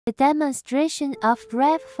A demonstration of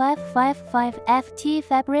DR555FT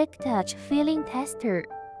fabric touch feeling tester.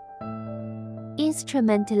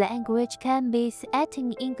 Instrument language can be set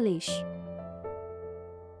in English.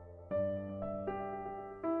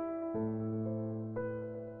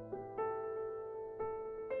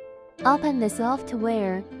 Open the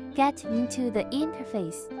software, get into the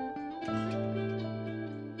interface.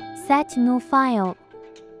 Set new file.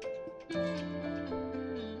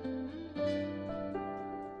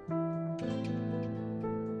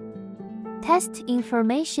 Test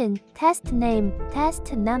information, test name,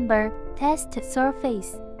 test number, test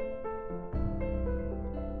surface.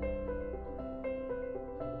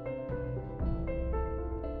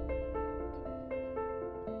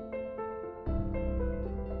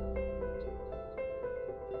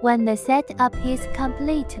 When the setup is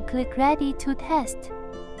complete, click Ready to test.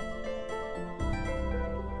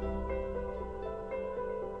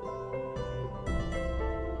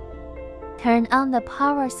 Turn on the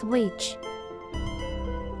power switch.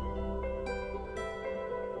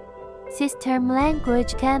 System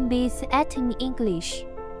language can be set in English.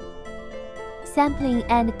 Sampling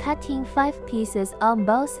and cutting 5 pieces on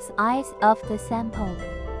both sides of the sample.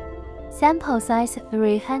 Sample size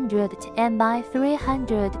 310 by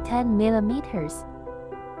 310 millimeters.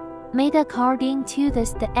 Made according to the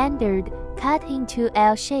standard, cut into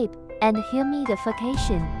L shape, and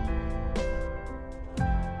humidification.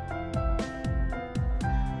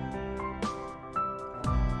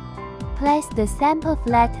 Place the sample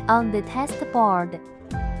flat on the test board.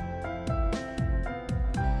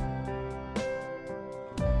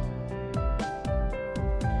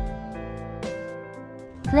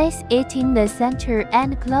 Place it in the center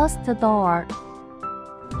and close the door.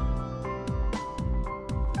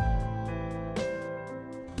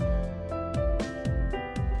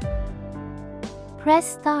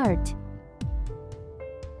 Press Start.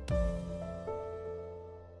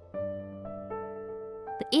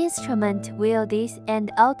 The instrument will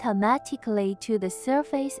descend automatically to the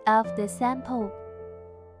surface of the sample.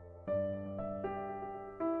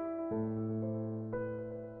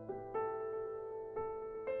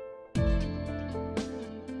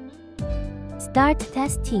 Start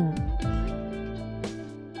testing.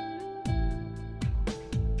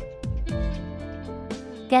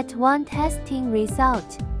 Get one testing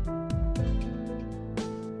result.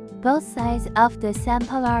 Both sides of the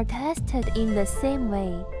sample are tested in the same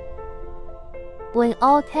way. When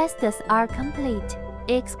all tests are complete,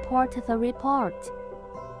 export the report.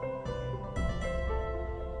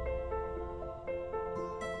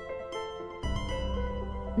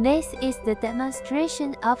 This is the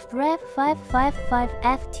demonstration of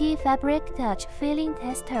DR555FT fabric touch feeling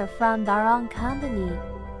tester from Daron Company.